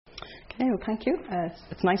Okay, well, thank you.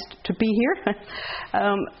 It's nice to be here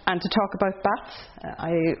and to talk about bats.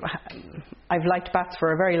 I've liked bats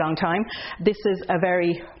for a very long time. This is a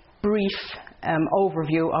very brief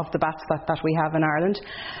overview of the bats that we have in Ireland.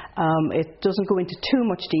 It doesn't go into too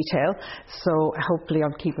much detail, so hopefully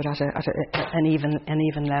I'll keep it at an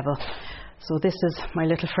even level. So this is my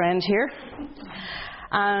little friend here.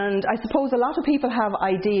 And I suppose a lot of people have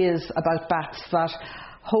ideas about bats that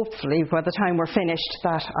hopefully by the time we're finished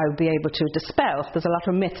that I'll be able to dispel. There's a lot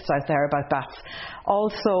of myths out there about bats.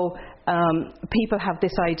 Also, people have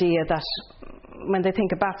this idea that when they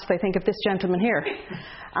think of bats, they think of this gentleman here.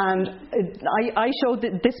 And I showed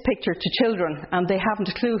this picture to children and they haven't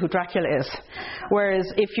a clue who Dracula is. Whereas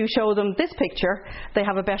if you show them this picture, they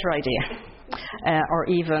have a better idea. Or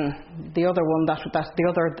even the other one, the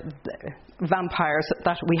other vampires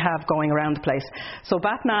that we have going around the place. So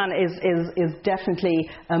Batman is definitely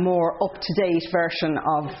a more up-to-date version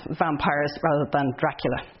of vampires rather than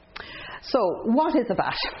Dracula. So what is a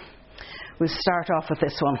bat? We'll start off with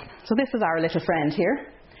this one. So this is our little friend here.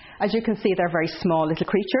 As you can see, they're very small little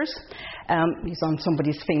creatures. He's on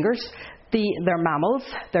somebody's fingers. They're mammals.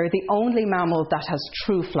 They're the only mammal that has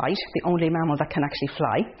true flight, the only mammal that can actually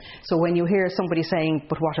fly. So when you hear somebody saying,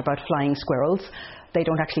 but what about flying squirrels? They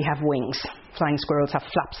don't actually have wings. Flying squirrels have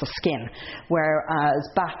flaps of skin, whereas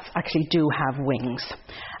bats actually do have wings.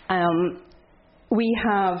 We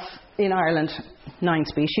have in Ireland 9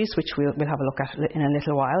 species, which we'll have a look at in a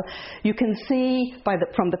little while. You can see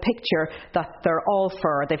from the picture that they're all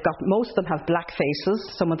fur. Most of them have black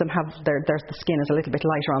faces. Some of them have the skin is a little bit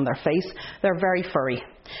lighter on their face. They're very furry.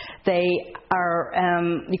 They are.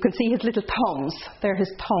 You can see his little thumbs. They're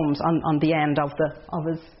his thumbs on the end of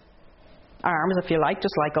his arms, if you like,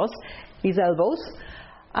 just like us. His elbows.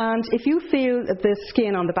 And if you feel the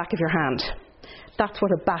skin on the back of your hand, that's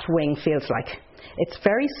what a bat wing feels like. It's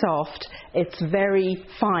very soft, it's very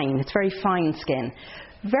fine, it's very fine skin.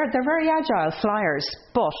 They're very agile flyers,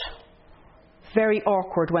 but very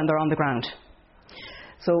awkward when they're on the ground.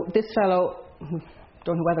 So this fellow,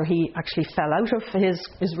 don't know whether he actually fell out of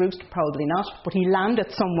his roost, probably not, but he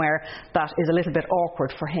landed somewhere that is a little bit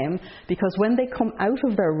awkward for him, because when they come out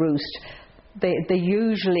of their roost, they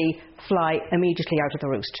usually fly immediately out of the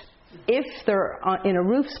roost. If they're in a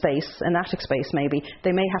roof space, an attic space maybe,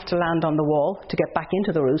 they may have to land on the wall to get back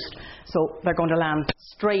into the roost, so they're going to land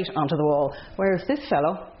straight onto the wall. Whereas this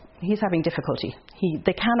fellow, he's having difficulty.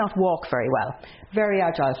 They cannot walk very well. Very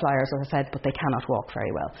agile flyers, as I said, but they cannot walk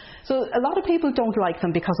very well. So a lot of people don't like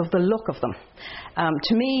them because of the look of them.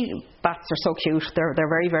 To me, bats are so cute. They're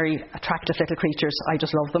very, very attractive little creatures. I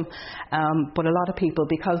just love them. But a lot of people,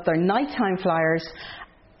 because they're nighttime flyers,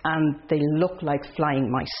 and they look like flying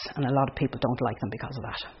mice, and a lot of people don't like them because of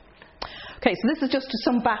that. Okay, so this is just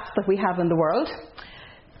some bats that we have in the world.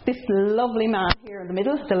 This lovely man here in the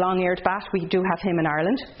middle, the long-eared bat, we do have him in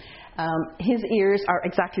Ireland. His ears are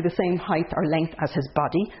exactly the same height or length as his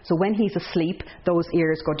body, so when he's asleep, those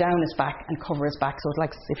ears go down his back and cover his back, so it's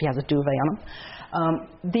like if he has a duvet on him.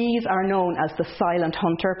 These are known as the silent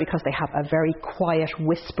hunter because they have a very quiet,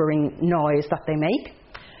 whispering noise that they make.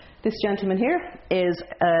 This gentleman here is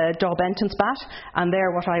a Daubenton's bat, and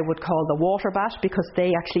they're what I would call the water bat because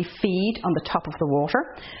they actually feed on the top of the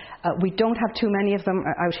water. We don't have too many of them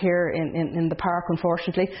out here in the park,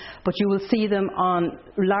 unfortunately, but you will see them on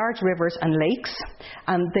large rivers and lakes,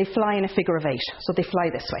 and they fly in a figure of 8, so they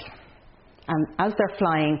fly this way. And as they're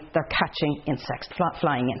flying, they're catching insects,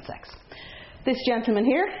 flying insects. This gentleman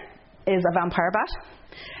here is a vampire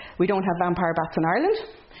bat. We don't have vampire bats in Ireland,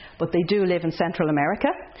 but they do live in Central America,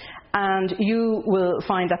 and you will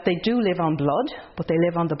find that they do live on blood, but they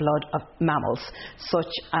live on the blood of mammals,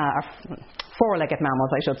 such as four-legged mammals,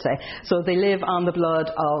 I should say. So they live on the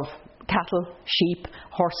blood of cattle, sheep,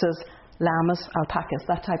 horses, llamas, alpacas,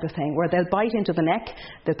 that type of thing, where they'll bite into the neck,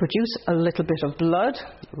 they'll produce a little bit of blood.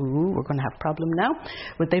 Ooh, we're going to have a problem now.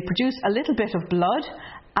 But they produce a little bit of blood,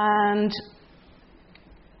 and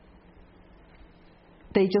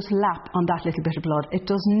they just lap on that little bit of blood. It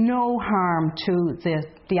does no harm to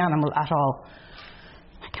the animal at all.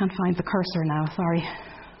 I can't find the cursor now, sorry.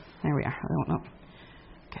 There we are, I don't know.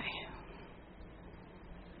 Okay.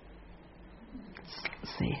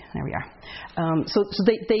 Let's see, there we are. So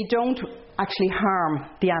they don't actually harm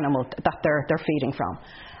the animal that they're feeding from.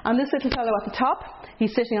 And this little fellow at the top,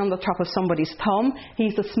 he's sitting on the top of somebody's thumb.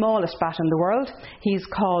 He's the smallest bat in the world. He's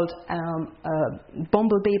called a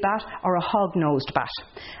bumblebee bat or a hog-nosed bat.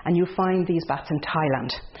 And you find these bats in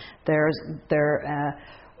Thailand. They're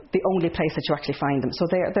the only place that you actually find them. So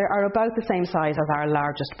they are about the same size as our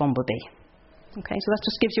largest bumblebee. Okay, so that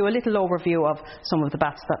just gives you a little overview of some of the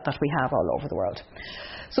bats that we have all over the world.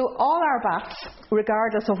 So all our bats,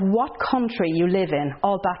 regardless of what country you live in,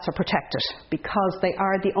 all bats are protected because they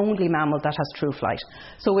are the only mammal that has true flight.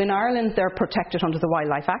 So in Ireland they're protected under the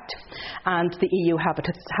Wildlife Act and the EU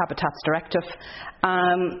Habitats Directive,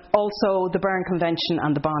 also the Berne Convention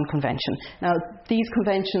and the Bonn Convention. Now these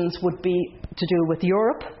conventions would be to do with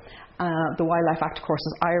Europe. The Wildlife Act, of course,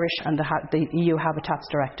 is Irish, and the EU Habitats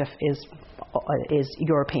Directive is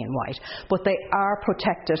European-wide. But they are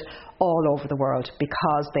protected all over the world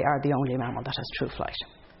because they are the only mammal that has true flight.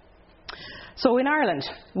 So in Ireland,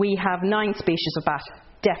 we have 9 species of bat,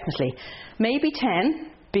 definitely. Maybe 10,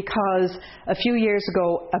 because a few years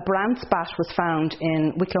ago a Brandt's bat was found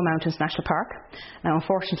in Wicklow Mountains National Park. Now,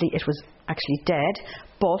 unfortunately, it was actually dead,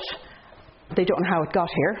 but they don't know how it got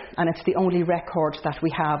here, and it's the only record that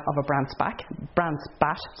we have of a Brandt's bat.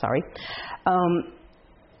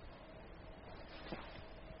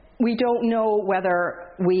 We don't know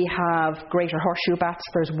whether we have greater horseshoe bats.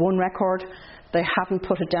 There's one record. They haven't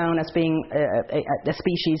put it down as being a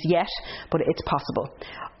species yet, but it's possible.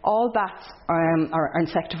 All bats are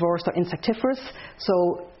insectivores, they're insectivorous,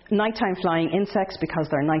 so nighttime flying insects because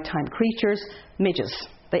they're nighttime creatures. Midges.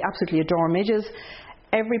 They absolutely adore midges.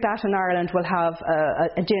 Every bat in Ireland will have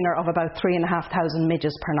a dinner of about 3,500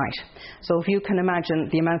 midges per night. So if you can imagine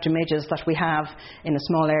the amount of midges that we have in a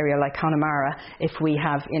small area like Connemara, if we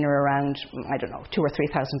have in or around, 2,000 or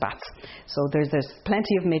 3,000 bats. So there's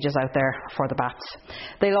plenty of midges out there for the bats.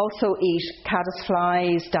 They'll also eat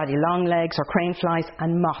caddisflies, daddy longlegs or crane flies,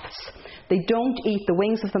 and moths. They don't eat the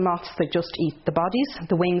wings of the moths, they just eat the bodies.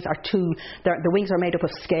 The wings are made up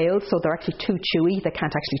of scales, so they're actually too chewy, they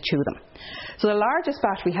can't actually chew them. So the largest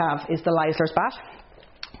bat we have is the Leisler's bat.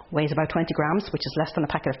 Weighs about 20 grams, which is less than a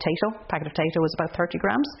packet of potato. A packet of potato is about 30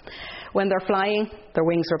 grams. When they're flying, their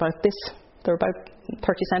wings are about this. They're about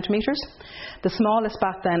 30 centimetres. The smallest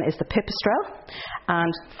bat then is the pipistrelle,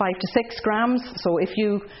 and 5 to 6 grams. So if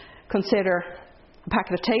you consider a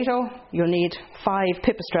packet of potato, you'll need 5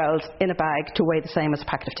 pipistrelles in a bag to weigh the same as a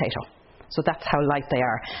packet of potato. So that's how light they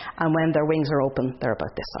are. And when their wings are open, they're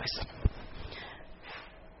about this size.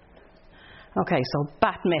 Okay, so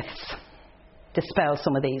bat myths. Dispel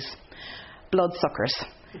some of these. Bloodsuckers.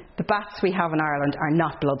 The bats we have in Ireland are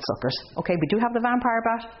not bloodsuckers. Okay, we do have the vampire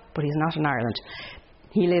bat, but he's not in Ireland.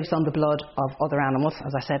 He lives on the blood of other animals,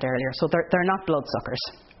 as I said earlier. So they're not bloodsuckers.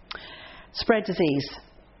 Spread disease.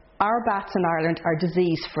 Our bats in Ireland are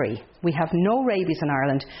disease-free. We have no rabies in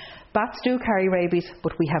Ireland. Bats do carry rabies,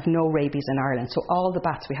 but we have no rabies in Ireland. So all the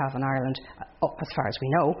bats we have in Ireland, as far as we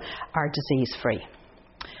know, are disease-free.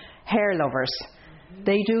 Hair lovers.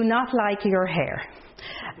 They do not like your hair.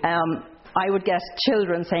 I would get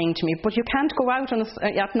children saying to me, but you can't go out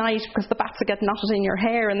at night because the bats will get knotted in your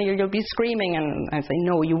hair and you'll be screaming. And I say,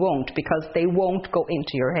 no, you won't, because they won't go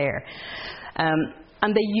into your hair.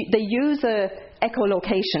 And they use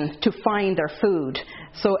echolocation to find their food.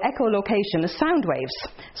 So echolocation is sound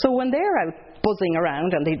waves. So when they're out buzzing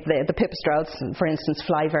around, and the pipistrelles, for instance,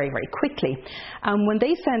 fly very, very quickly, and when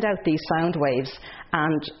they send out these sound waves,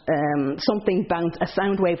 and a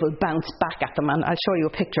sound wave will bounce back at them, and I'll show you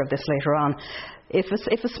a picture of this later on.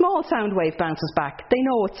 If a small sound wave bounces back, they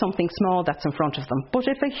know it's something small that's in front of them. But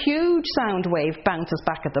if a huge sound wave bounces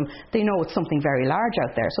back at them, they know it's something very large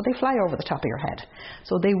out there. So they fly over the top of your head.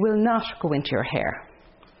 So they will not go into your hair.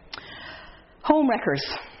 Home wreckers.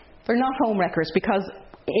 They're not home wreckers because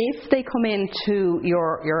if they come into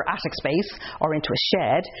your attic space or into a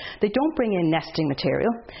shed, they don't bring in nesting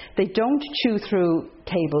material, they don't chew through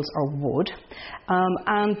cables or wood,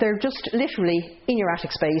 and they're just literally in your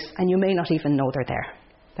attic space and you may not even know they're there.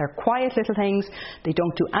 They're quiet little things, they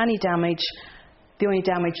don't do any damage. The only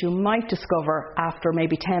damage you might discover after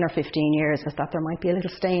maybe 10 or 15 years is that there might be a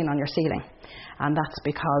little stain on your ceiling, and that's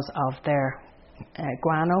because of their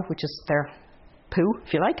guano, which is their poo,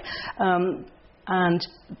 if you like. And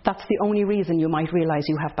that's the only reason you might realise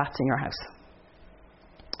you have bats in your house.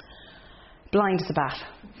 Blind as a bat.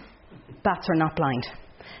 Bats are not blind.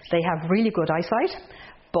 They have really good eyesight,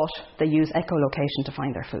 but they use echolocation to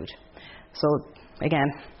find their food. So,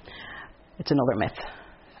 again, it's another myth.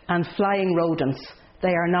 And flying rodents. They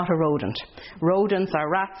are not a rodent. Rodents are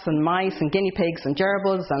rats and mice and guinea pigs and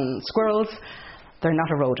gerbils and squirrels. They're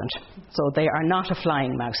not a rodent. So they are not a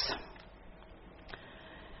flying mouse.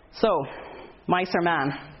 So, mice or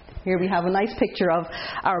man. Here we have a nice picture of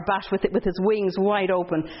our bat with his wings wide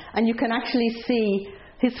open, and you can actually see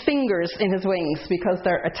his fingers in his wings because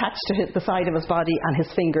they're attached to the side of his body, and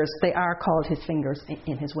his fingers, they are called his fingers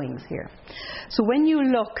in his wings here. So when you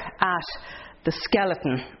look at the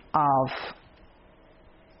skeleton of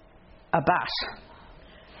a bat,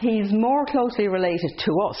 he's more closely related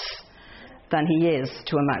to us than he is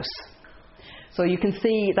to a mouse. So you can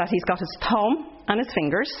see that he's got his thumb and his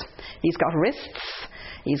fingers, he's got wrists,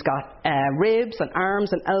 he's got ribs and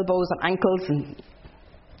arms and elbows and ankles and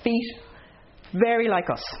feet, very like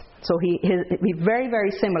us. So he's very,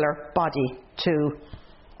 very similar body to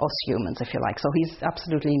us humans, if you like. So he's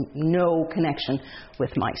absolutely no connection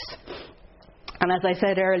with mice. And as I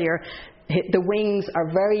said earlier, the wings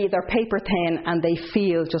are they're paper thin, and they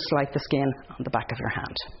feel just like the skin on the back of your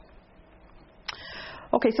hand.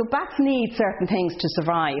 Okay, so bats need certain things to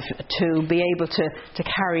survive, to be able to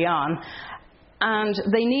carry on. And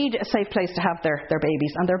they need a safe place to have their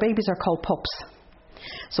babies, and their babies are called pups.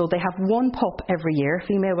 So they have one pup every year.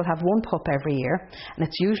 Female will have one pup every year, and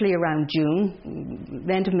it's usually around June,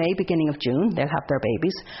 the end of May, beginning of June, they'll have their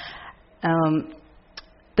babies.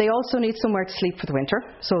 They also need somewhere to sleep for the winter,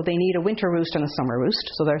 so they need a winter roost and a summer roost.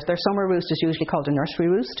 So their summer roost is usually called a nursery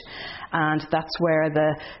roost, and that's where they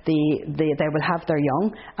will have their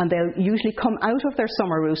young, and they'll usually come out of their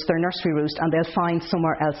summer roost, their nursery roost, and they'll find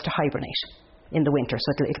somewhere else to hibernate in the winter,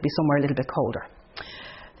 so it'll be somewhere a little bit colder.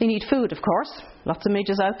 They need food, of course. Lots of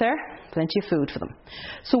midges out there, plenty of food for them.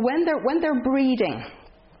 So when they're breeding,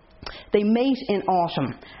 they mate in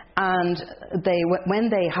autumn, and when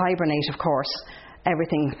they hibernate, of course,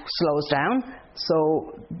 everything slows down,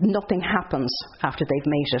 so nothing happens after they've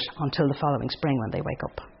mated until the following spring when they wake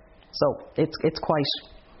up. So it's quite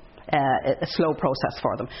a slow process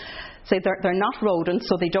for them. So they're not rodents,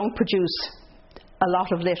 so they don't produce a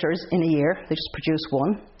lot of litters in a year. They just produce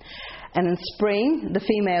one. And in spring, the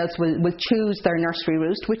females will choose their nursery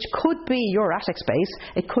roost, which could be your attic space,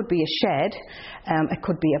 it could be a shed, it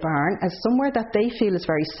could be a barn, as somewhere that they feel is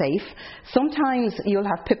very safe. Sometimes you'll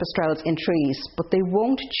have pipistrelles in trees, but they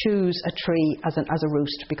won't choose a tree as a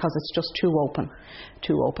roost because it's just too open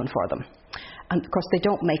for them. And of course they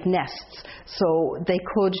don't make nests, so they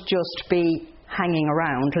could just be hanging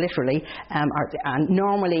around, literally. And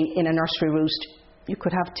normally in a nursery roost, you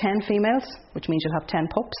could have 10 females, which means you'll have 10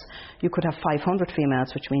 pups. You could have 500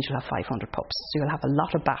 females, which means you'll have 500 pups. So you'll have a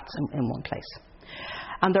lot of bats in one place.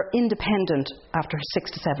 And they're independent after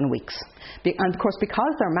 6 to 7 weeks. And of course,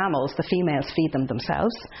 because they're mammals, the females feed them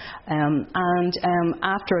themselves.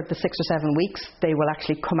 After the 6 or 7 weeks, they will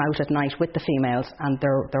actually come out at night with the females, and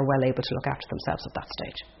they're well able to look after themselves at that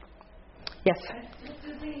stage. Yes?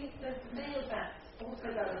 Do the male bats also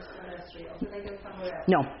go to the nursery, or do they go somewhere else?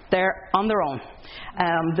 No, they're on their own.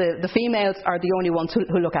 The females are the only ones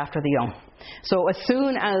who look after the young. So as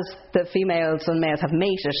soon as the females and males have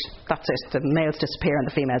mated, that's it. The males disappear and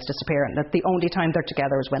the females disappear, and the only time they're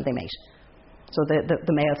together is when they mate. So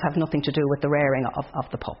the males have nothing to do with the rearing of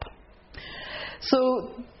the pup. So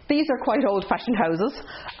these are quite old-fashioned houses,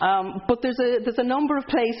 but there's a number of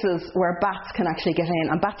places where bats can actually get in,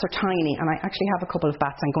 and bats are tiny, and I actually have a couple of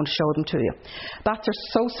bats. I'm going to show them to you. Bats are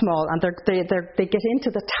so small, and they get into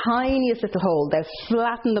the tiniest little hole. They'll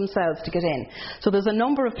flatten themselves to get in. So there's a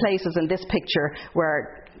number of places in this picture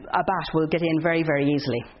where a bat will get in very, very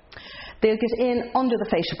easily. They'll get in under the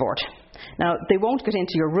fascia board. Now, they won't get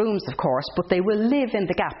into your rooms, of course, but they will live in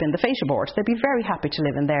the gap in the fascia board. They'll be very happy to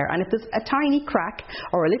live in there. And if there's a tiny crack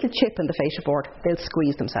or a little chip in the fascia board, they'll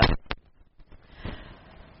squeeze themselves.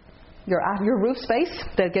 Your roof space,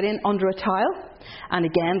 they'll get in under a tile. And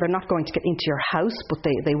again, they're not going to get into your house, but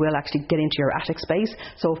they will actually get into your attic space.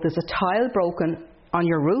 So if there's a tile broken on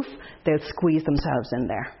your roof, they'll squeeze themselves in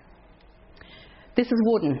there. This is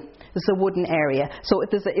wooden. This is a wooden area. So if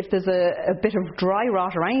there's a bit of dry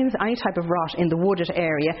rot or any type of rot in the wooded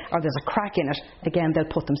area, or there's a crack in it, again, they'll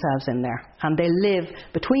put themselves in there. And they live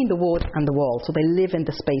between the wood and the wall. So they live in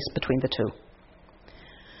the space between the two.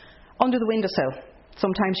 Under the windowsill.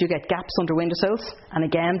 Sometimes you get gaps under windowsills. And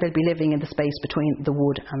again, they'll be living in the space between the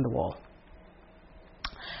wood and the wall.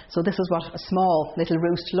 So this is what a small little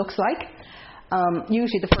roost looks like.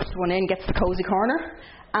 Usually the first one in gets the cosy corner.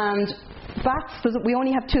 And bats, we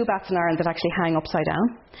only have 2 bats in Ireland that actually hang upside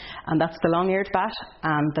down, and that's the long-eared bat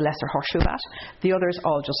and the lesser horseshoe bat. The others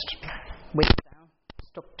all just weight down,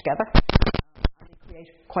 stuck together, and they create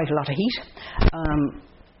quite a lot of heat.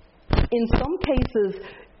 In some cases,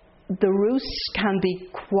 the roosts can be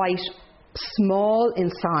quite small in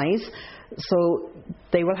size, so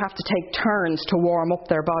they will have to take turns to warm up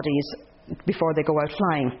their bodies before they go out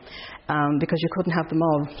flying, because you couldn't have them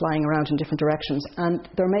all flying around in different directions, and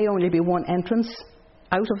there may only be one entrance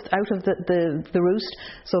out of the roost,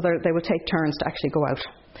 so they will take turns to actually go out.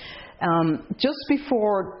 Just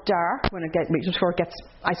before dark, before it gets,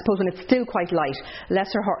 I suppose when it's still quite light, not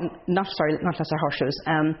lesser horseshoes,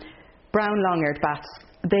 brown long-eared bats,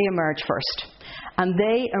 they emerge first, and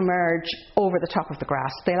they emerge over the top of the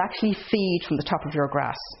grass. They'll actually feed from the top of your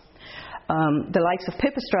grass. The likes of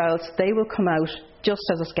pipistrelles, they will come out just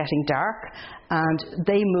as it's getting dark, and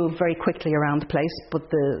they move very quickly around the place, but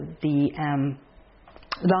the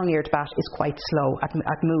long-eared bat is quite slow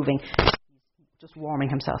at moving, just warming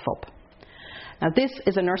himself up. Now this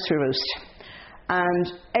is a nursery roost,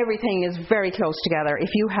 and everything is very close together. If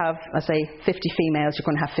you have, let's say, 50 females, you're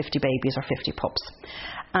going to have 50 babies or 50 pups.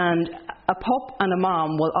 And a pup and a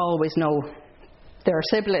mom will always know their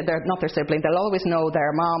sibling, they'll always know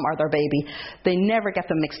their mom or their baby. They never get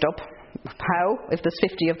them mixed up. How? If there's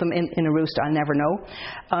 50 of them in a roost, I'll never know.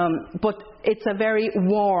 But it's a very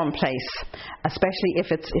warm place, especially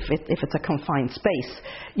if it's a confined space.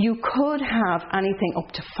 You could have anything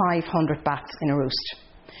up to 500 bats in a roost,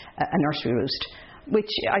 a nursery roost,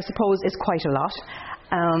 which I suppose is quite a lot.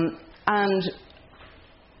 And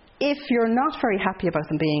if you're not very happy about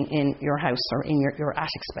them being in your house or in your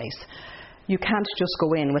attic space, you can't just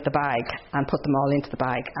go in with the bag and put them all into the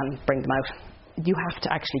bag and bring them out. You have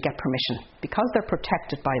to actually get permission. Because they're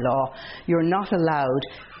protected by law, you're not allowed,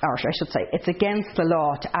 or I should say, it's against the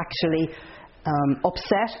law to actually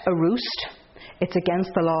upset a roost. It's against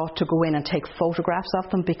the law to go in and take photographs of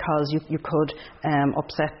them, because you could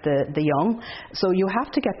upset the young. So you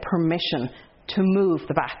have to get permission to move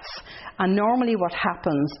the bats. And normally what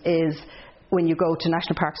happens is, when you go to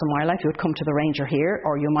National Parks and Wildlife, you would come to the ranger here,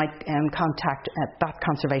 or you might contact Bat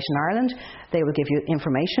Conservation Ireland. They will give you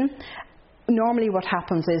information. Normally what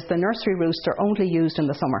happens is the nursery roosts are only used in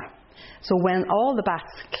the summer. So when all the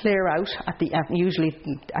bats clear out, usually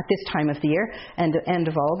at this time of the year, end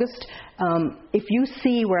of August, if you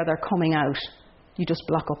see where they're coming out, you just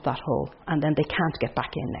block up that hole, and then they can't get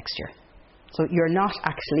back in next year. So you're not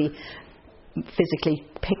actually physically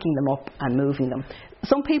picking them up and moving them.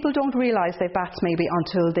 Some people don't realise they've bats maybe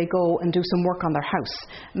until they go and do some work on their house.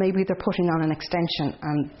 Maybe they're putting on an extension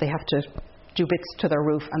and they have to do bits to their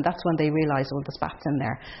roof, and that's when they realise, oh, there's bats in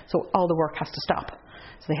there. So all the work has to stop.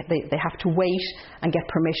 So they have to wait and get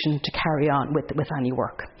permission to carry on with any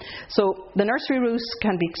work. So the nursery roosts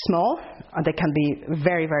can be small, or they can be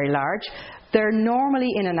very, very large. They're normally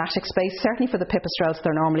in an attic space. Certainly for the pipistrelles,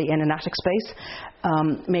 they're normally in an attic space,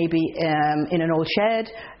 maybe in an old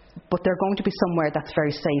shed, but they're going to be somewhere that's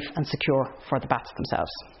very safe and secure for the bats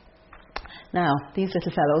themselves. Now, these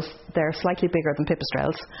little fellows, they're slightly bigger than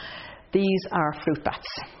pipistrelles. These are fruit bats,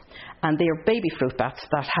 and they are baby fruit bats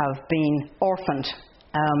that have been orphaned.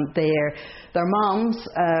 Their moms,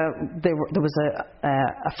 there was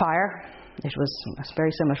a fire. It was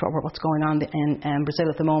very similar to what's going on in Brazil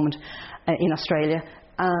at the moment, in Australia,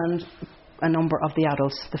 and a number of the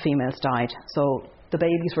adults, the females, died. So the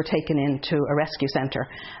babies were taken into a rescue centre,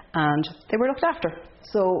 and they were looked after.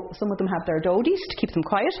 So some of them have their dodies to keep them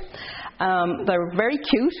quiet. They're very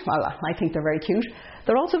cute. Well, I think they're very cute.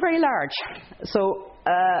 They're also very large. So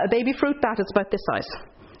a baby fruit bat is about this size,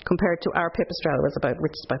 compared to our pipistrelle,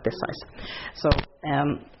 which is about this size. So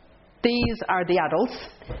these are the adults.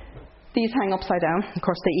 These hang upside down. Of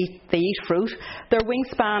course, they eat fruit. Their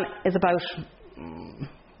wingspan is about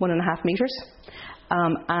 1.5 metres.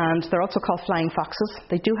 And they're also called flying foxes.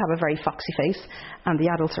 They do have a very foxy face, and the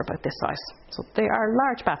adults are about this size. So they are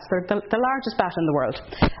large bats. They're the largest bat in the world.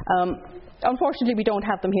 Unfortunately, we don't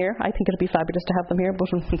have them here. I think it would be fabulous to have them here, but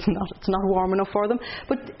it's not warm enough for them.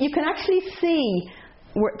 But you can actually see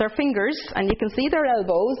their fingers, and you can see their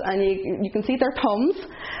elbows, and you can see their thumbs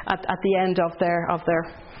at the end of their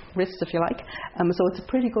wrists, if you like. So it's a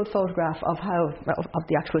pretty good photograph of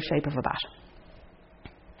the actual shape of a bat.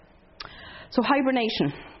 So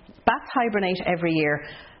hibernation. Bats hibernate every year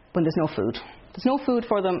when there's no food. There's no food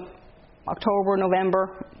for them October,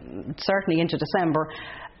 November, certainly into December,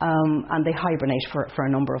 and they hibernate for a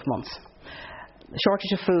number of months.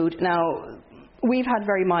 Shortage of food. Now, we've had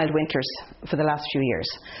very mild winters for the last few years.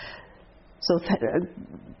 So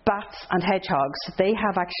bats and hedgehogs, they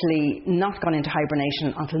have actually not gone into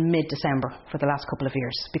hibernation until mid-December for the last couple of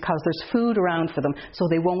years, because there's food around for them, so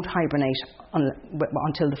they won't hibernate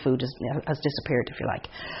until the food has disappeared, if you like.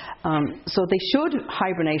 So they should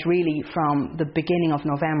hibernate really from the beginning of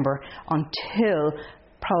November until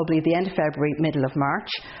probably the end of February, middle of March,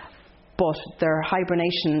 but their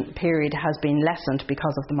hibernation period has been lessened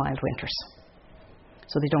because of the mild winters.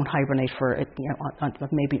 So they don't hibernate for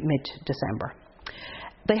maybe mid-December.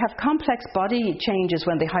 They have complex body changes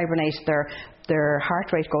when they hibernate. Their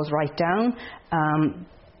heart rate goes right down.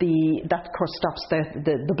 That of course stops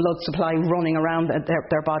the blood supply running around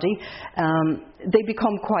their body. They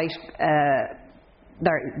become quite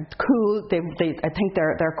they're cool. I think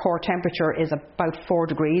their core temperature is about 4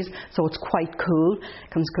 degrees, so it's quite cool.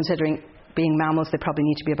 Considering being mammals, they probably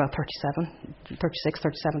need to be about 36,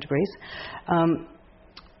 37 degrees.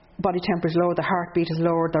 body temperature is lower, the heartbeat is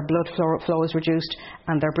lower, their blood flow is reduced,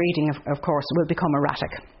 and their breathing, of course, will become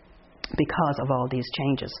erratic because of all these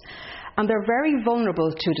changes. And they're very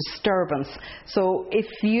vulnerable to disturbance. So if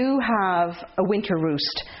you have a winter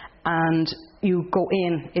roost and you go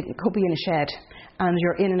in, it could be in a shed, and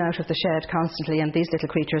you're in and out of the shed constantly, and these little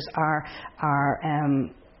creatures are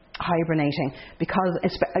hibernating because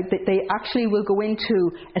they actually will go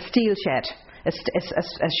into a steel shed. A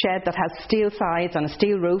shed that has steel sides and a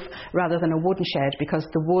steel roof rather than a wooden shed, because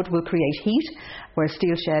the wood will create heat, whereas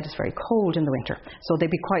steel shed is very cold in the winter. So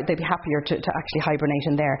they'd be happier to actually hibernate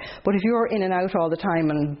in there. But if you're in and out all the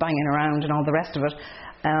time and banging around and all the rest of it,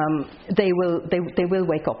 they will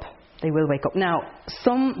wake up. They will wake up. Now,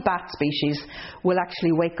 some bat species will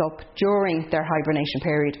actually wake up during their hibernation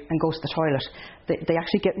period and go to the toilet. They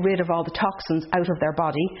actually get rid of all the toxins out of their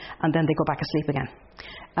body, and then they go back asleep again.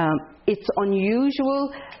 It's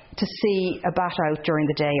unusual to see a bat out during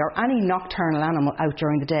the day, or any nocturnal animal out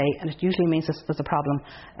during the day, and it usually means there's a problem.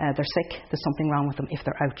 They're sick, there's something wrong with them if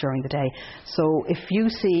they're out during the day. So if you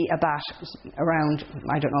see a bat around,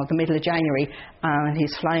 I don't know, the middle of January, and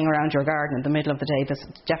he's flying around your garden in the middle of the day, there's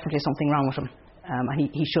definitely something wrong with him. And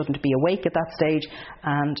he shouldn't be awake at that stage,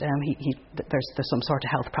 and there's some sort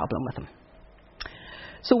of health problem with him.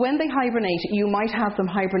 So when they hibernate, you might have them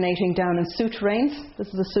hibernating down in souterrains. This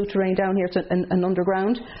is a souterrain down here. It's an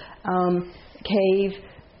underground cave.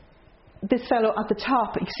 This fellow at the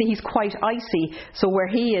top, you see he's quite icy. So where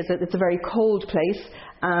he is, it's a very cold place.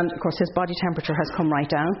 And, of course, his body temperature has come right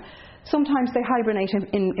down. Sometimes they hibernate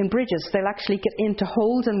in bridges. They'll actually get into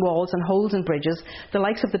holes in walls and holes in bridges. The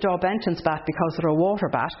likes of the Daubenton's bat, because they're a water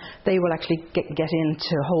bat, they will actually get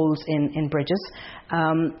into holes in bridges.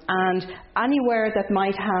 And anywhere that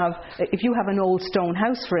might have, if you have an old stone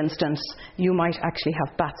house, for instance, you might actually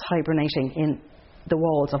have bats hibernating in the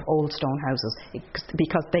walls of old stone houses,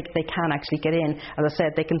 because they can actually get in. As I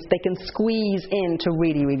said, they can squeeze into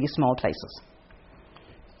really, really small places.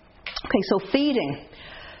 Okay, so feeding.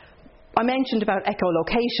 I mentioned about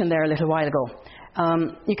echolocation there a little while ago.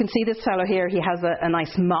 You can see this fellow here. He has a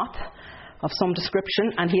nice moth of some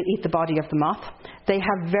description, and he'll eat the body of the moth. They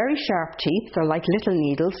have very sharp teeth. They're like little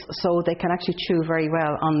needles, so they can actually chew very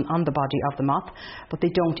well on the body of the moth, but they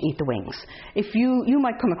don't eat the wings. If you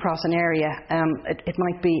might come across an area, it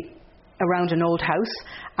might be around an old house,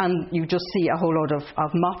 and you just see a whole load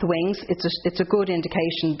of moth wings. It's a good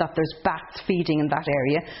indication that there's bats feeding in that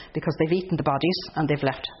area, because they've eaten the bodies and they've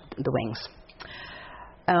left the wings.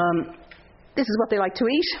 This is what they like to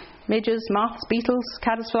eat: midges, moths, beetles,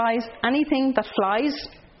 caddisflies, anything that flies.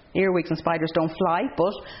 Earwigs and spiders don't fly,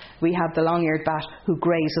 but we have the long-eared bat who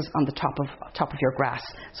grazes on the top of your grass.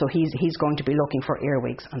 So he's going to be looking for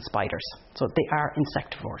earwigs and spiders. So they are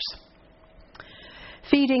insectivores.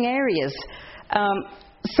 Feeding areas.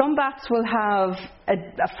 Some bats will have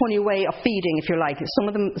a funny way of feeding, if you like. Some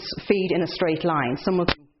of them feed in a straight line. Some of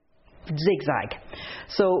them zigzag.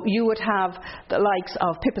 So you would have the likes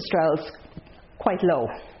of pipistrelles quite low.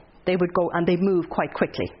 They would go and they move quite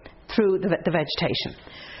quickly through the vegetation.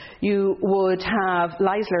 You would have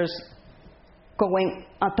liselers going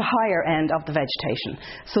at the higher end of the vegetation.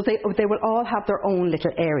 So they will all have their own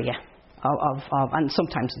little area. And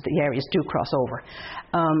sometimes the areas do cross over.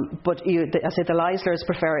 But I say the liselers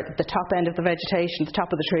prefer the top end of the vegetation, the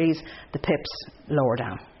top of the trees, the pips lower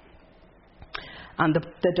down. And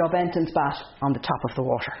the Daubenton's bat on the top of the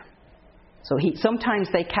water. So sometimes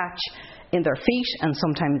they catch in their feet, and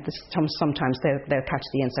sometimes they'll catch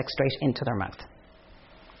the insect straight into their mouth.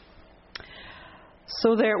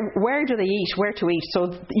 So where do they eat? Where to eat?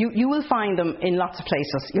 So you will find them in lots of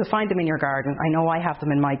places. You'll find them in your garden. I know I have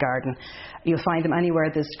them in my garden. You'll find them anywhere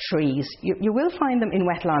there's trees. You will find them in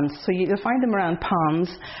wetlands. So you'll find them around ponds,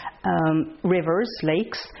 rivers,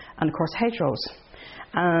 lakes, and of course hedgerows.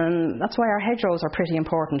 And that's why our hedgerows are pretty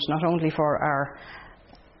important, not only for our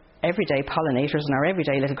everyday pollinators and our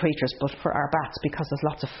everyday little creatures, but for our bats, because there's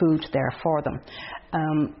lots of food there for them.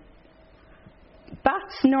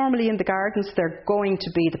 Bats normally in the gardens, they're going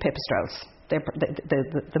to be the pipistrelles. They're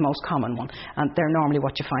the most common one, and they're normally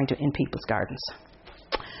what you find in people's gardens.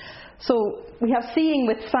 So we have seeing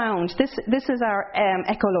with sound. This is our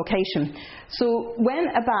echolocation. So when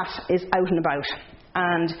a bat is out and about,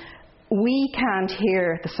 and we can't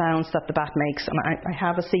hear the sounds that the bat makes, and I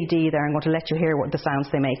have a CD there. I'm going to let you hear what the sounds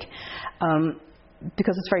they make.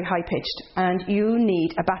 Because it's very high-pitched, and you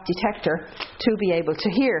need a bat detector to be able to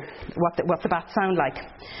hear what the bats sound like.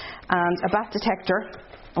 And a bat detector,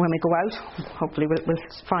 when we go out, hopefully we'll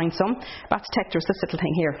find some. Bat detector is this little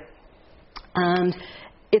thing here. And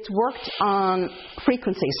it's worked on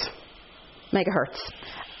frequencies, megahertz.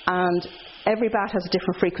 And every bat has a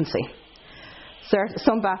different frequency.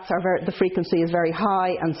 Some bats the frequency is very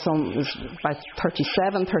high, and some is about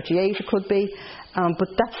 37, 38 it could be. But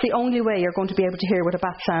that's the only way you're going to be able to hear what a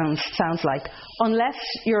bat sounds like, unless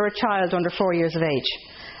you're a child under 4 years of age.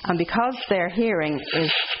 And because their hearing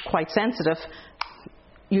is quite sensitive,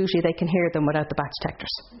 usually they can hear them without the bat detectors.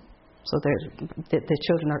 So the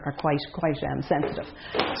children are quite sensitive.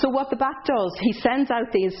 So what the bat does, he sends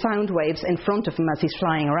out these sound waves in front of him as he's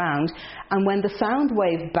flying around, and when the sound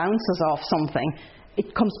wave bounces off something,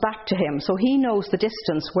 it comes back to him. So he knows the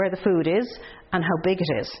distance where the food is and how big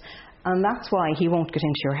it is. And that's why he won't get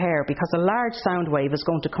into your hair, because a large sound wave is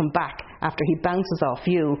going to come back after he bounces off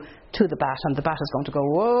you to the bat, and the bat is going to go,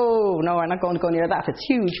 whoa, no, I'm not going to go near that. It's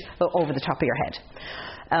huge, over the top of your head.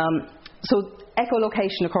 So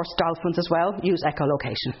echolocation, of course, dolphins as well use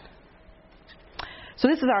echolocation. So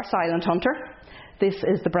this is our silent hunter. This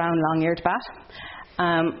is the brown long-eared bat.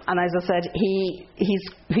 And as I said,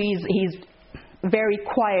 he's very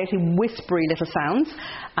quiet, whispery little sounds,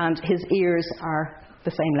 and his ears are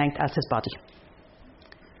the same length as his body.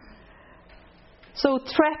 So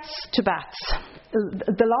threats to bats.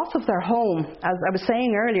 The loss of their home, as I was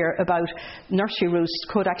saying earlier about nursery roosts,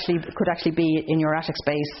 could actually be in your attic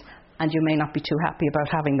space, and you may not be too happy about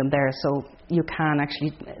having them there, so you can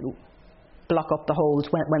actually block up the holes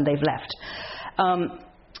when they've left.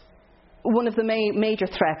 One of the major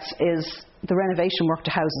threats is the renovation work to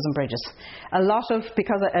houses and bridges.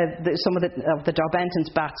 Because some of the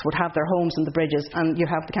Daubentons bats would have their homes in the bridges, and you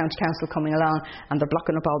have the county council coming along and they're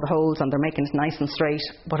blocking up all the holes and they're making it nice and straight,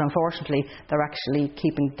 but unfortunately they're actually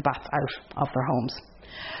keeping the bats out of their homes.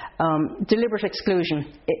 Deliberate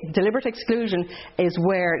exclusion. Deliberate exclusion is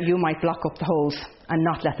where you might block up the holes and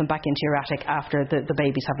not let them back into your attic after the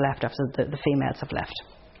babies have left, after the females have left.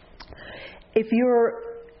 If you're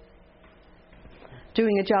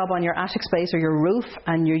doing a job on your attic space or your roof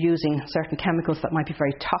and you're using certain chemicals that might be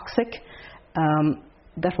very toxic,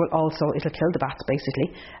 that will also, it'll kill the bats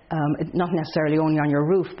basically. Not necessarily only on your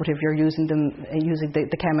roof, but if you're using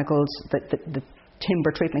the chemicals, the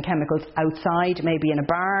timber treatment chemicals outside, maybe in a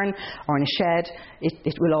barn or in a shed,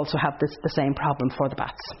 it will also have the same problem for the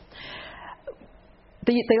bats.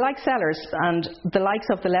 They like cellars, and the likes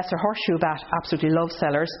of the lesser horseshoe bat absolutely love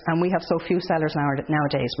cellars, and we have so few cellars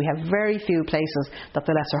nowadays. We have very few places that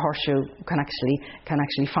the lesser horseshoe can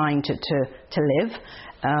actually find to live,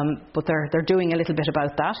 but they're doing a little bit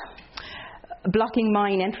about that. Blocking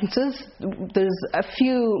mine entrances. There's a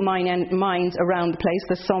few mines around the place.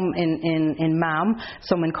 There's some in Mam,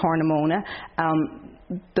 some in Cornamona.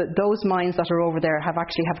 Those mines that are over there have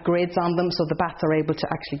grids on them, so the bats are able to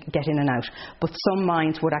actually get in and out. But some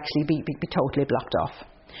mines would actually be totally blocked off.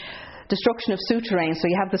 Destruction of souterrains. So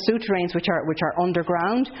you have the souterrains which are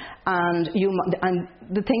underground, and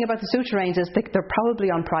the thing about the souterrains is they're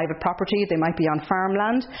probably on private property. They might be on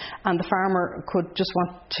farmland, and the farmer could just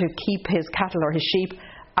want to keep his cattle or his sheep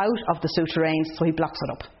out of the souterrains, so he blocks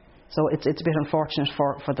it up. So it's a bit unfortunate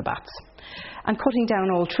for the bats. And cutting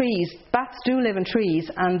down old trees. Bats do live in trees,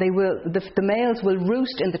 and the males will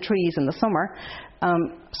roost in the trees in the summer,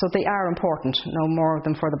 so they are important, no more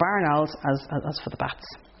than for the barn owls as for the bats.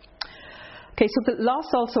 Okay, so the loss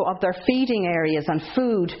also of their feeding areas and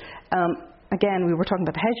food. Again, we were talking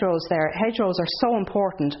about the hedgerows there. Hedgerows are so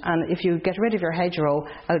important, and if you get rid of your hedgerow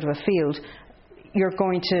out of a field, you're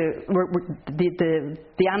going to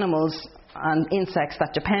the animals and insects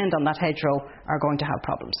that depend on that hedgerow are going to have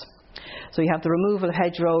problems. So you have the removal of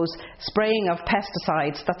hedgerows, spraying of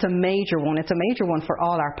pesticides. That's a major one. It's a major one for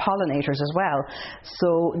all our pollinators as well.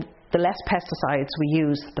 So the less pesticides we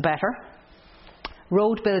use, the better.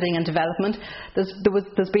 Road building and development.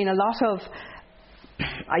 There's been a lot of,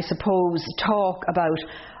 I suppose, talk about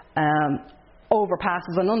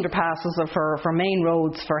overpasses and underpasses for main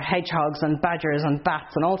roads for hedgehogs and badgers and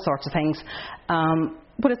bats and all sorts of things.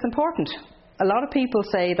 But it's important. A lot of people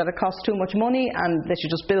say that it costs too much money and they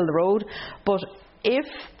should just build the road. But if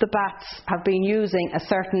the bats have been using a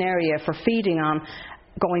certain area for feeding on,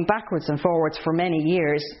 going backwards and forwards for many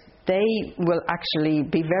years, they will actually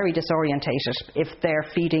be very disorientated if their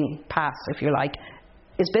feeding path, if you like,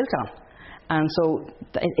 is built on. And so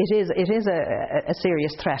it is a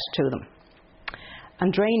serious threat to them.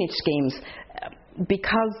 And drainage schemes.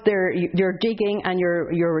 Because you're digging and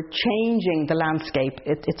you're changing the landscape,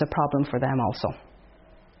 it's a problem for them also.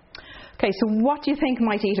 Okay, so what do you think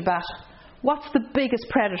might eat a bat? What's the biggest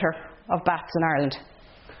predator of bats in Ireland?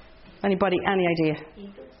 Anybody? Any idea?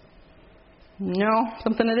 Eagles. No,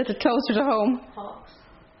 something a little closer to home. Hawks.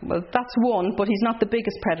 Well, that's one, but he's not the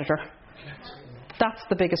biggest predator. That's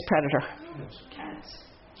the biggest predator. Cats.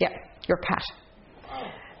 Yeah, your cat.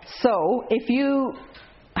 So if you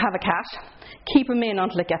have a cat, keep them in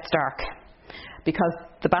until it gets dark, because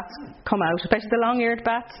the bats come out, especially the long-eared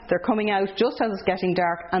bats, they're coming out just as it's getting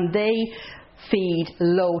dark, and they feed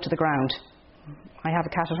low to the ground. I have a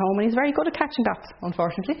cat at home and he's very good at catching bats,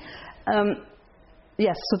 unfortunately.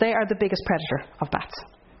 Yes, so they are the biggest predator of bats.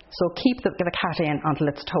 So keep the cat in until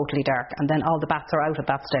it's totally dark, and then all the bats are out at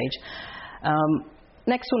that stage.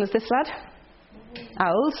 Next one is this lad.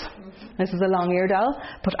 Owls. This is a long-eared owl,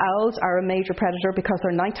 but owls are a major predator because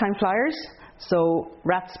they're nighttime flyers. So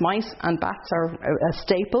rats, mice and bats are a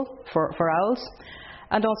staple for owls.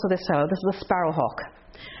 And also this owl, this is a sparrowhawk.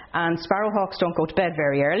 And sparrowhawks don't go to bed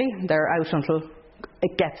very early. They're out until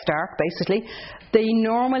it gets dark, basically. They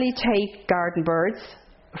normally take garden birds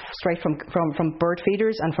straight from bird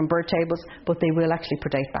feeders and from bird tables, but they will actually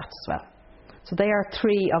predate bats as well. So they are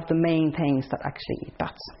three of the main things that actually eat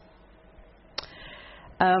bats.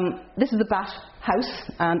 This is the bat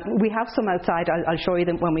house, and we have some outside. I'll show you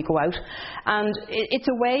them when we go out. And it's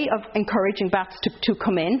a way of encouraging bats to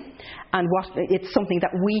come in, and it's something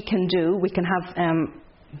that we can do. We can have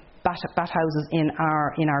bat houses in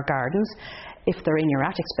our gardens. If they're in your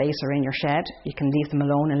attic space or in your shed, you can leave them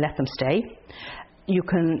alone and let them stay. You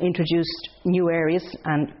can introduce new areas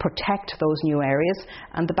and protect those new areas,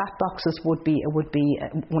 and the bat boxes would be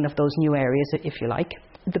one of those new areas, if you like.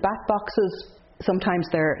 The bat boxes, sometimes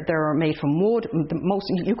they're made from wood.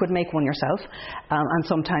 You could make one yourself, and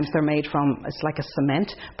sometimes they're made from, it's like a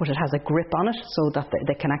cement, but it has a grip on it so that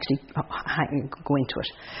they can actually go into it.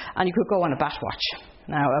 And you could go on a bat watch.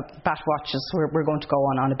 Now, a bat watch is, we're going to go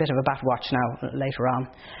on a bit of a bat watch now later on.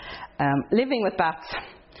 Living with bats.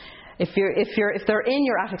 If they're in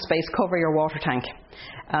your attic space, cover your water tank.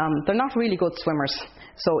 They're not really good swimmers,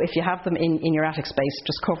 so if you have them in your attic space,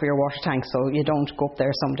 just cover your water tank so you don't go up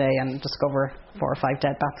there someday and discover 4 or 5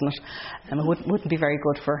 dead bats in it. It wouldn't be very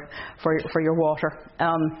good for your water.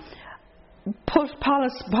 Put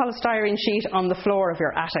polystyrene sheet on the floor of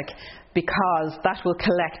your attic, because that will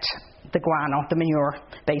collect the guano, the manure,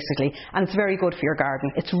 basically, and it's very good for your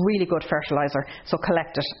garden. It's really good fertilizer, so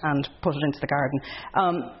collect it and put it into the garden.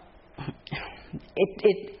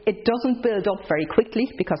 It doesn't build up very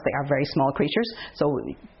quickly because they are very small creatures, so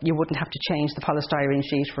you wouldn't have to change the polystyrene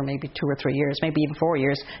sheet for maybe 2 or 3 years, maybe even 4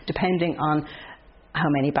 years, depending on how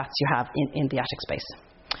many bats you have in the attic space.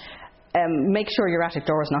 Make sure your attic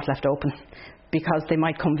door is not left open, because they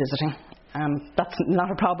might come visiting. That's not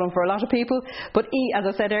a problem for a lot of people, but as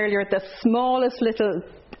I said earlier, the smallest little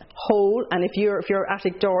hole, and if your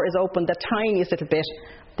attic door is open the tiniest little bit,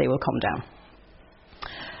 they will come down.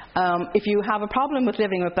 If you have a problem with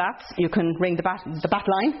living with bats, you can ring the bat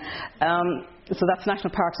line. So that's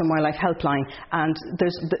National Parks and Wildlife Helpline. And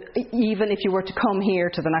even if you were to come here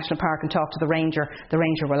to the National Park and talk to the ranger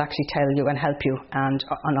will actually tell you and help you. And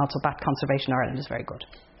also Bat Conservation Ireland is very good.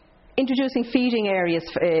 Introducing feeding areas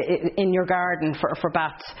in your garden for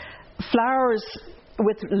bats. Flowers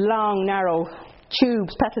with long, narrow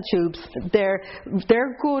tubes, petal tubes.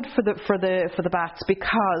 They're good for the bats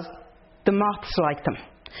because the moths like them.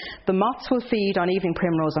 The moths will feed on evening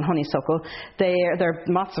primrose and honeysuckle. Their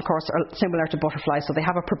moths, of course, are similar to butterflies, so they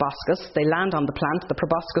have a proboscis. They land on the plant, the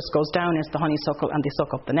proboscis goes down into the honeysuckle and they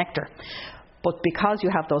suck up the nectar. But because you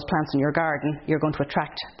have those plants in your garden, you're going to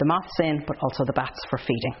attract the moths in, but also the bats for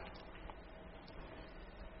feeding.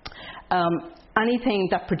 Anything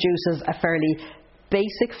that produces a fairly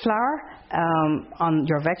basic flower on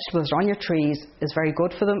your vegetables or on your trees is very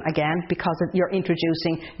good for them, again, because you're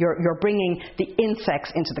bringing the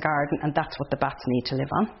insects into the garden, and that's what the bats need to live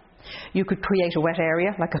on. You could create a wet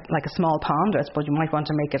area, like a small pond. I suppose you might want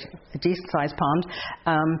to make it a decent sized pond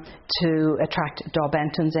to attract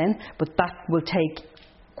daubentons in, but that will take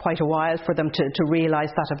quite a while for them to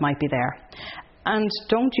realise that it might be there. And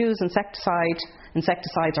don't use insecticides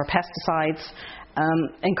or pesticides.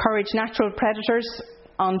 Encourage natural predators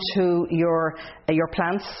onto your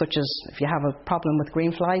plants, such as if you have a problem with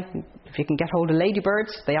greenfly, if you can get hold of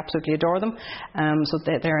ladybirds, they absolutely adore them. So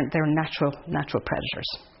they're natural predators.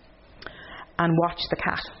 And watch the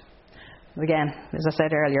cat. Again, as I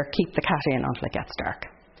said earlier, keep the cat in until it gets dark.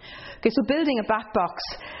 Okay, so building a bat box.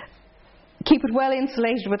 Keep it well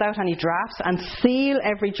insulated without any drafts, and seal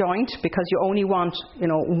every joint, because you only want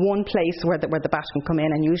one place where the bat can come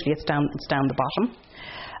in, and usually it's down the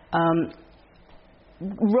bottom.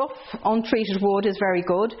 Rough, untreated wood is very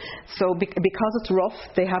good. So because it's rough,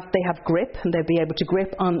 they have grip, and they'll be able to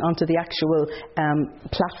grip onto the actual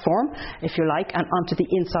platform, if you like, and onto the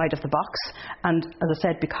inside of the box. And as I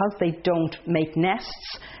said, because they don't make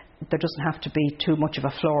nests, there doesn't have to be too much of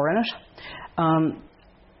a floor in it.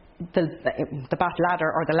 the bat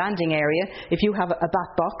ladder or the landing area, if you have a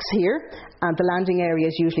bat box here, and the landing area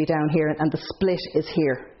is usually down here, and the split is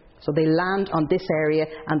here. So they land on this area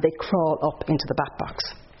and they crawl up into the bat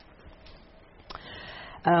box.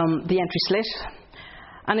 The entry slit.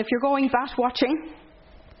 And if you're going bat watching,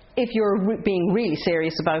 if you're being really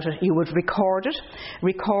serious about it, you would record it.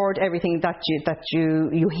 Record everything that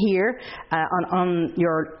you hear on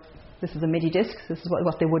your. This is a MIDI disc. This is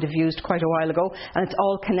what they would have used quite a while ago, and it's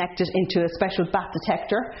all connected into a special bat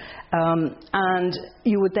detector. And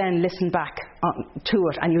you would then listen back to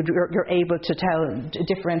it, and you're able to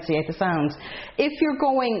differentiate the sounds. If you're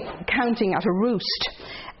counting at a roost,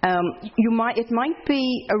 it might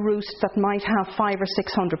be a roost that might have 500 or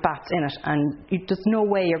 600 bats in it, and there's no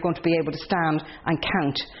way you're going to be able to stand and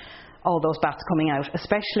count all those bats coming out,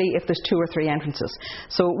 especially if there's 2 or 3 entrances.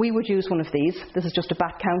 So we would use one of these. This is just a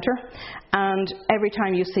bat counter, and every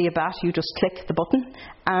time you see a bat, you just click the button,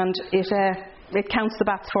 and it counts the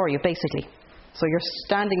bats for you, basically. So you're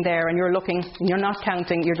standing there and you're looking, and you're not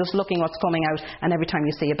counting, you're just looking what's coming out, and every time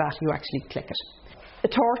you see a bat, you actually click it. A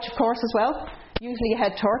torch, of course, as well. Usually a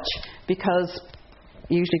head torch, because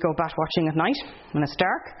you usually go bat watching at night when it's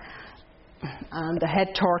dark. And the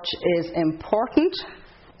head torch is important.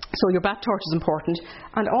 So your bat torch is important.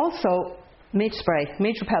 And also midge spray,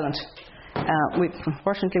 midge repellent.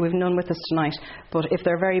 Fortunately, we've none with us tonight. But if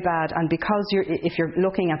they're very bad, and because if you're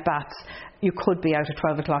looking at bats, you could be out at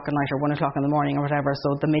 12 o'clock at night or 1 o'clock in the morning or whatever,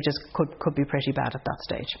 so the midges could be pretty bad at that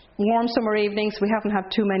stage. Warm summer evenings, we haven't had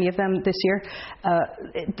too many of them this year.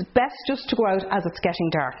 It's best just to go out as it's getting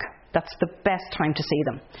dark. That's the best time to see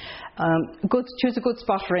them. Choose a good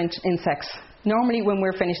spot for insects. Normally when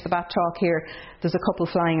we're finished the bat talk here, there's a couple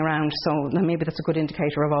flying around, so maybe that's a good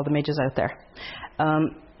indicator of all the midges out there.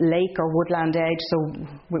 Lake or woodland edge, so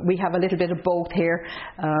we have a little bit of both here,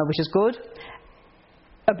 which is good.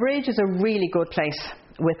 A bridge is a really good place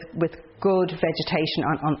with good vegetation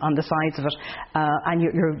on the sides of it, and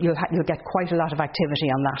you'll get quite a lot of activity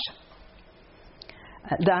on that.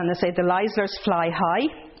 Then they say the liselers fly high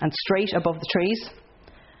and straight above the trees,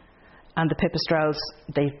 and the pipistrelles,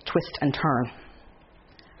 they twist and turn.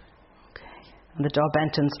 Okay. And the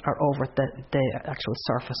Daubentons are over the actual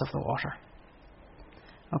surface of the water.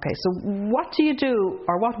 Okay, so what do you do,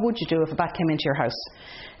 or what would you do if a bat came into your house?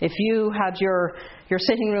 If you had your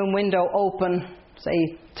sitting room window open,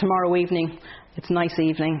 say tomorrow evening, it's a nice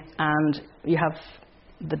evening, and you have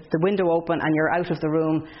the window open and you're out of the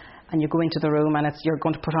room, and you go into the room and you're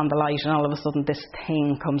going to put on the light, and all of a sudden this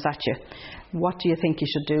thing comes at you. What do you think you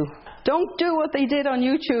should do? Don't do what they did on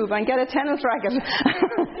YouTube and get a tennis racket.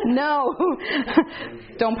 No.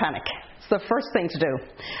 Don't panic. It's the first thing to do.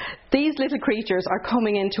 These little creatures are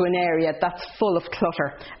coming into an area that's full of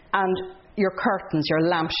clutter, and your curtains, your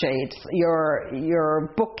lampshades,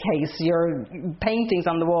 your bookcase, your paintings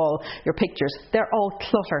on the wall, your pictures, they're all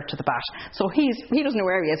clutter to the bat. So he doesn't know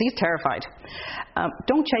where he is. He's terrified.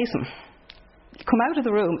 Don't chase him. Come out of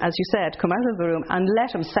the room, as you said, come out of the room and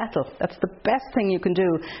let him settle. That's the best thing you can do,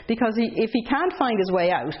 because if he can't find his way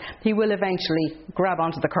out, he will eventually grab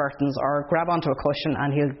onto the curtains or grab onto a cushion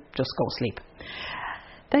and he'll just go sleep.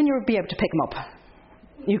 Then you'll be able to pick him up.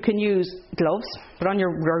 You can use gloves, put on your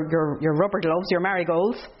rubber gloves, your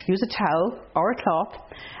marigolds, use a towel or a cloth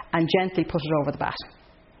and gently put it over the bat.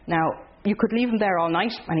 Now, you could leave him there all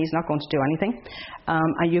night and he's not going to do anything.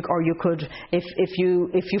 Or you could, if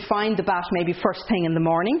you find the bat maybe first thing in the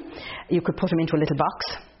morning, you could put him into a little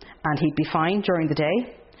box and he'd be fine during the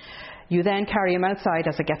day. You then carry him outside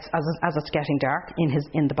as it's getting dark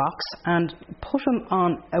in the box, and put him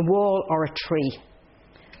on a wall or a tree.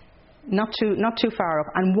 Not too far up,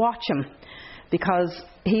 and watch him, because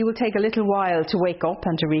he will take a little while to wake up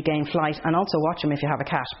and to regain flight. And also watch him if you have a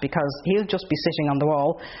cat, because he'll just be sitting on the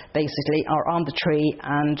wall basically, or on the tree,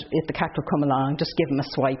 and if the cat will come along, just give him a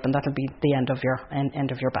swipe and that'll be the end of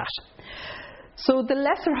your bat. So the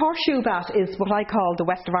lesser horseshoe bat is what I call the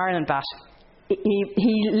West of Ireland bat.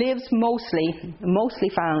 He lives mostly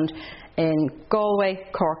found in Galway,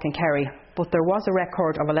 Cork and Kerry. But there was a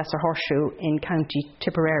record of a lesser horseshoe in County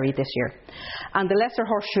Tipperary this year. And the lesser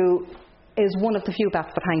horseshoe is one of the few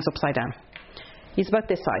bats that hangs upside down. He's about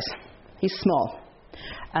this size. He's small.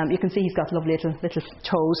 You can see he's got lovely little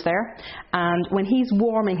toes there. And when he's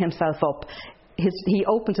warming himself up, he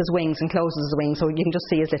opens his wings and closes his wings, so you can just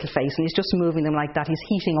see his little face, and he's just moving them like that. He's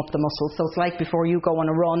heating up the muscles. So it's like before you go on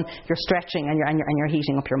a run, you're stretching and you're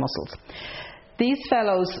heating up your muscles. These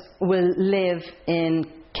fellows will live in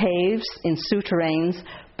caves, in souterrains,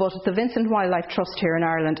 but the Vincent Wildlife Trust here in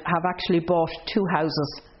Ireland have actually bought 2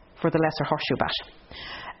 houses for the lesser horseshoe bat.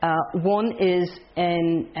 One is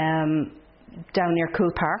in down near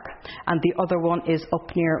Cool Park, and the other one is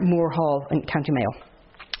up near Moore Hall in County Mayo.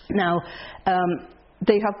 Now,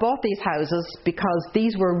 they have bought these houses because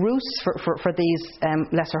these were roosts for these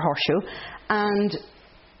lesser horseshoe, and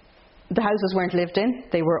the houses weren't lived in,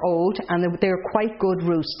 they were old, and they were quite good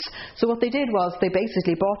roosts. So what they did was they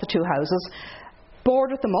basically bought the two houses,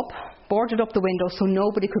 boarded up the windows so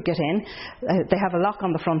nobody could get in. They have a lock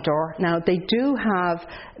on the front door. Now they do have,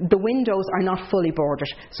 the windows are not fully boarded,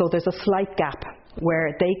 so there's a slight gap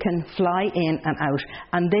where they can fly in and out,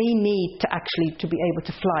 and they need to actually to be able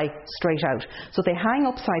to fly straight out. So they hang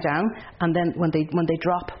upside down, and then when they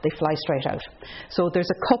drop, they fly straight out. So there's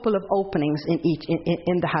a couple of openings in each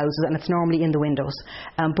in the houses, and it's normally in the windows.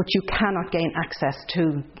 But you cannot gain access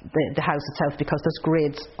to the house itself because there's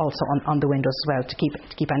grids also on the windows as well to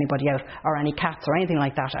keep anybody out, or any cats or anything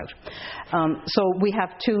like that out. So we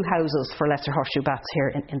have two houses for lesser horseshoe bats here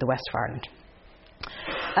in the west of Ireland.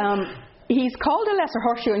 He's called a lesser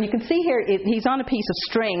horseshoe, and you can see here he's on a piece of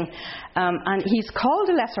string, and he's called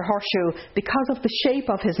a lesser horseshoe because of the shape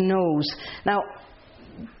of his nose. Now,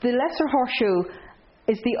 the lesser horseshoe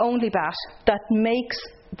is the only bat that makes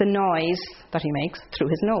the noise that he makes through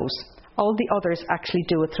his nose. All the others actually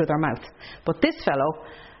do it through their mouth, but this fellow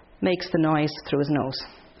makes the noise through his nose.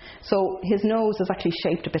 So his nose is actually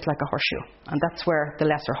shaped a bit like a horseshoe, and that's where the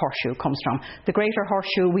lesser horseshoe comes from. The greater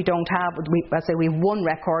horseshoe we don't have. We have one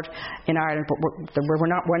record in Ireland, but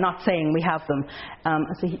we're not saying we have them.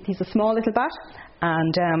 So he's a small little bat,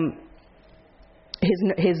 and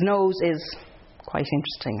his nose is quite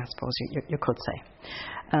interesting, I suppose you could say.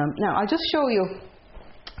 Now I'll just show you a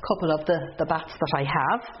couple of the bats that I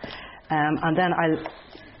have, and then I'll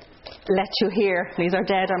let you hear. These are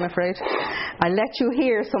dead, I'm afraid. I'll let you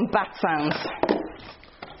hear some bat sounds.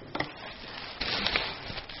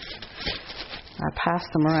 I'll pass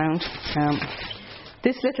them around.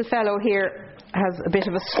 This little fellow here has a bit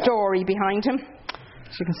of a story behind him.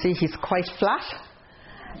 As you can see, he's quite flat.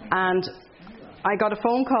 And I got a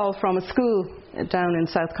phone call from a school down in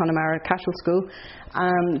South Connemara, Cashel School,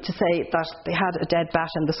 to say that they had a dead bat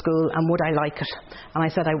in the school and would I like it. And I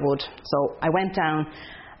said I would. So I went down,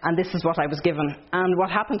 and this is what I was given. And what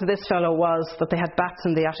happened to this fellow was that they had bats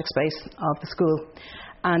in the attic space of the school.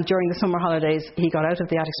 And during the summer holidays, he got out of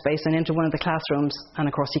the attic space and into one of the classrooms. And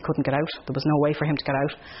of course, he couldn't get out. There was no way for him to get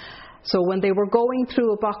out. So when they were going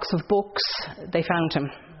through a box of books, they found him.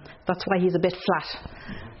 That's why he's a bit flat,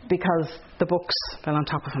 because the books fell on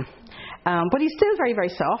top of him. But he's still very, very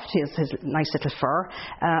soft. He has his nice little fur.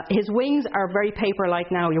 His wings are very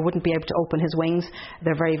paper-like now. You wouldn't be able to open his wings.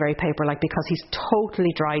 They're very, very paper-like because he's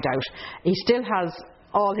totally dried out. He still has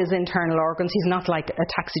all his internal organs. He's not like a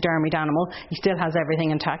taxidermied animal. He still has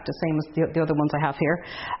everything intact, the same as the other ones I have here.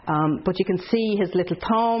 But you can see his little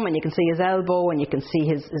thumb, and you can see his elbow, and you can see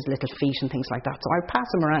his little feet and things like that. So I'll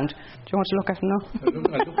pass him around. Do you want to look at him now?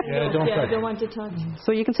 I don't want to touch.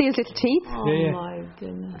 So you can see his little teeth. Oh my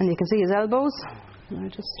goodness. And you can see his elbows. Do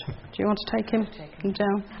you want to take him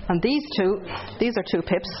down? And these are two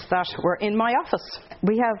pips that were in my office.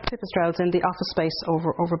 We have pipistrelles in the office space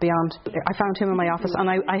over beyond. I found him in my office, and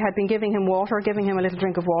I had been giving him a little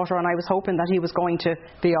drink of water, and I was hoping that he was going to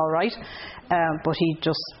be all right, but he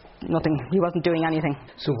wasn't doing anything.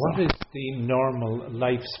 So what is the normal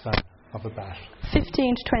lifespan of a bat? 15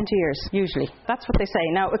 to 20 years, usually. That's what they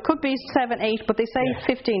say. Now, it could be 7, 8, but they say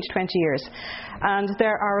 15 to 20 years. And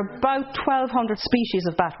there are about 1,200 species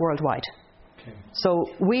of bat worldwide. Okay. So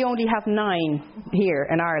we only have 9 here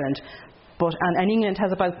in Ireland, and England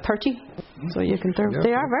has about 30. So you can,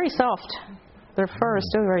 they are very soft. Their fur is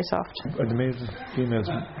still very soft. Are the males and females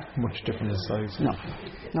much different in size? No,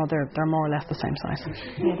 they're more or less the same size.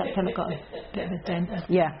 Yeah, that kind of got a bit of a dent.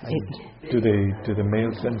 Yeah. Do the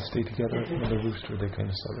males then stay together when they roost, or are they kind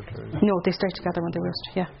of solitary? No, they stay together when they roost.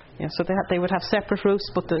 Yeah. So they would have separate roosts,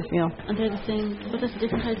 but And they're the same. But there's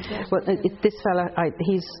different types of. Well, this fella,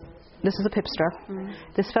 this is a pipistrelle.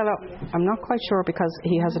 This fellow, I'm not quite sure because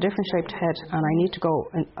he has a different shaped head, and I need to go.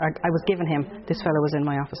 And I was given him. This fellow was in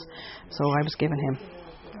my office, so I was given him.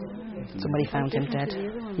 Somebody found him dead.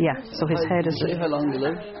 Yeah. So his head is. How long do you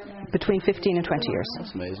live? Between 15 and 20 years.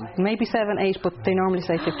 That's amazing. Maybe 7, 8, but they normally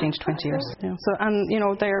say 15 to 20 years. Yeah. So, and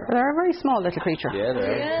they're a very small little creature. Yeah,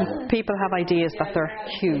 they are. People have ideas that they're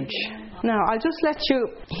huge. Now, I'll just let you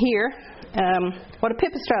hear what a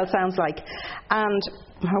pipistrelle sounds like, and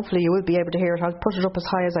hopefully you will be able to hear it. I'll put it up as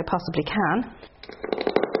high as I possibly can.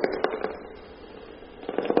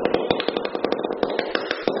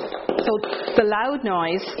 So the loud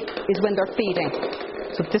noise is when they're feeding.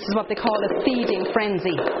 So this is what they call a feeding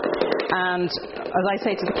frenzy. And as I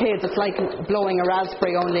say to the kids, it's like blowing a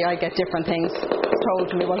raspberry, only I get different things. told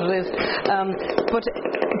to me what it is. But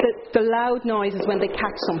the loud noise is when they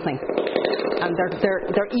catch something, and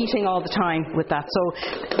they're eating all the time with that. So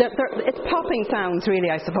it's popping sounds, really,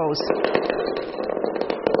 I suppose.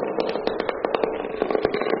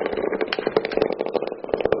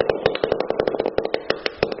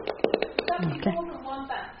 Okay.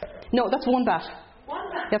 No, that's one bat.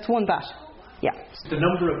 That's one bat. Yeah. The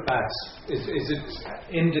number of bats, is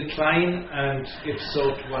it in decline, and if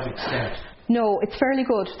so, to what extent? No, it's fairly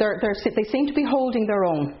good. They seem to be holding their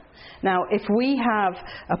own. Now, if we have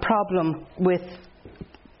a problem with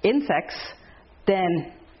insects,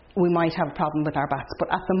 then we might have a problem with our bats.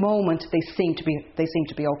 But at the moment, they seem to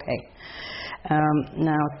be okay.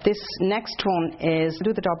 Now, this next one is, I'll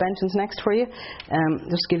do the Daubenton's next for you, just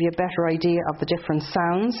to give you a better idea of the different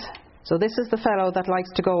sounds. So this is the fellow that likes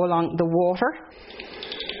to go along the water.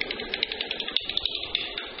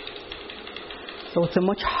 So it's a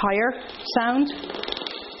much higher sound.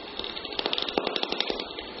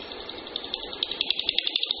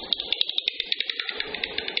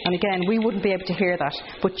 And again, we wouldn't be able to hear that,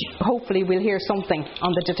 but hopefully we'll hear something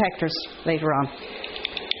on the detectors later on.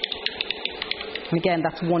 And again,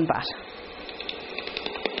 that's one bat.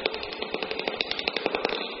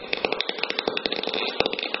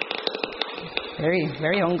 Very,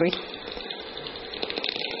 very hungry.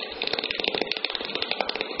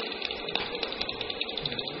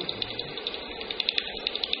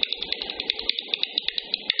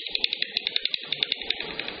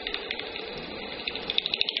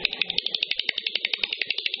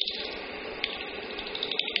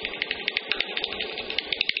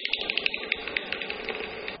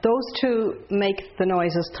 Those two make the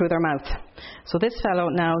noises through their mouth. So this fellow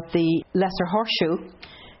now, the lesser horseshoe,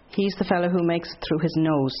 he's the fellow who makes it through his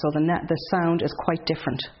nose. So the sound is quite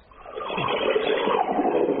different.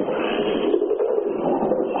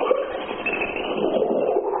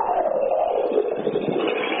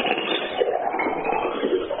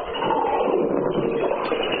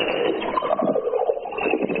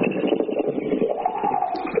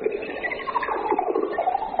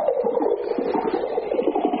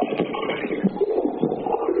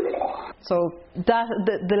 So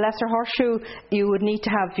the lesser horseshoe, you would need to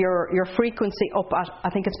have your frequency up at, I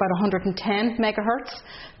think it's about 110 megahertz,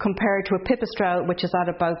 compared to a pipistrelle, which is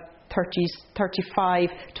at about 35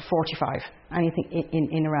 to 45, anything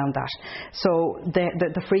in around that. So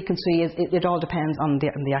the frequency it all depends on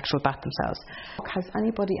the actual bat themselves. Has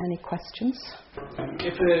anybody any questions?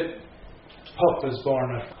 If a pup is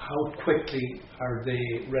born, how quickly are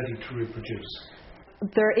they ready to reproduce?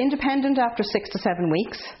 They're independent after 6 to 7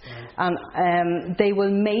 weeks, and they will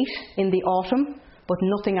mate in the autumn, but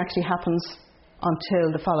nothing actually happens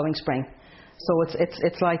until the following spring. So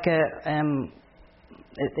it's like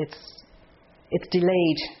it's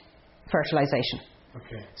delayed fertilization.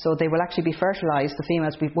 Okay. So they will actually be fertilized. The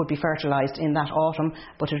females would be fertilized in that autumn,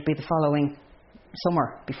 but it would be the following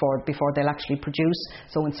summer before they'll actually produce.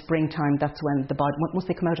 So in springtime, that's when once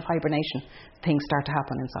they come out of hibernation, things start to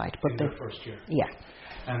happen inside. But in their first year. Yeah.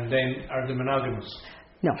 And then are they monogamous?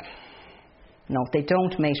 No, they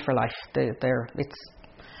don't mate for life. It's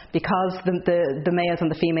because the males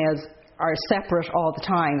and the females are separate all the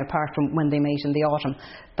time, apart from when they mate in the autumn.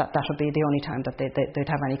 That would be the only time that they'd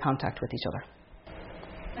have any contact with each other.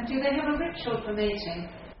 And do they have a ritual for mating?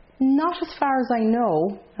 Not as far as I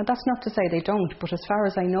know. And that's not to say they don't, but as far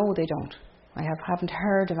as I know, they don't. I haven't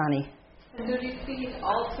heard of any. And do they feed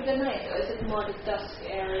all through the night, or is it more the dusk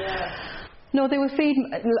area? No, they will feed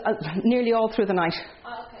nearly all through the night.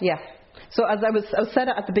 Oh, okay. Yeah. So as I said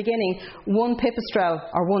at the beginning, one pipistrelle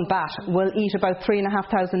or one bat will eat about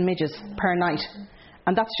 3,500 midges per night,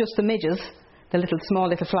 and that's just the midges, the small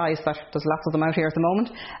little flies. There's lots of them out here at the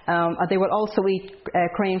moment. They will also eat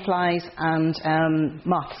crane flies and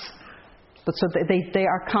moths. But so they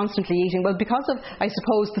are constantly eating. Well, because of, I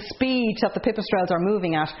suppose, the speed that the pipistrelles are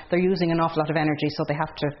moving at, they're using an awful lot of energy, so they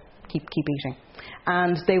have to keep eating.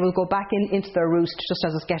 And they will go back into their roost just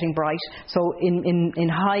as it's getting bright. So in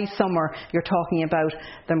high summer, you're talking about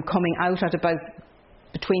them coming out at about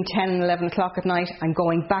between 10 and 11 o'clock at night and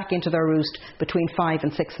going back into their roost between 5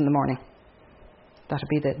 and 6 in the morning. That would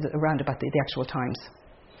be around about the actual times.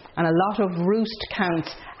 And a lot of roost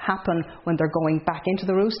counts happen when they're going back into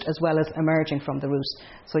the roost as well as emerging from the roost.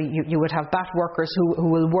 So you would have bat workers who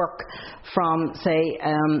will work from, say,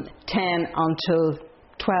 10 until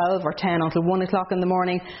 12 or 10 until 1 o'clock in the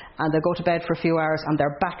morning, and they'll go to bed for a few hours and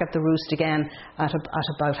they're back at the roost again at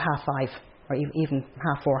about 5:30 or even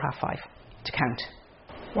 4:30, 5:30 to count.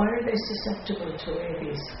 Why are they susceptible to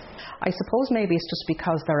rabies? I suppose maybe it's just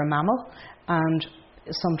because they're a mammal, and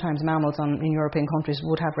sometimes mammals in European countries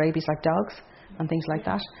would have rabies, like dogs and things like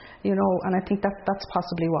that, you know, and I think that's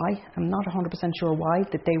possibly why. I'm not 100% sure why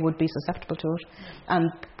that they would be susceptible to it. And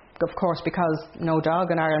of course, because no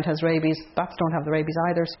dog in Ireland has rabies, bats don't have the rabies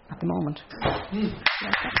either at the moment. Thank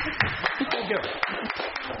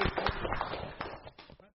you.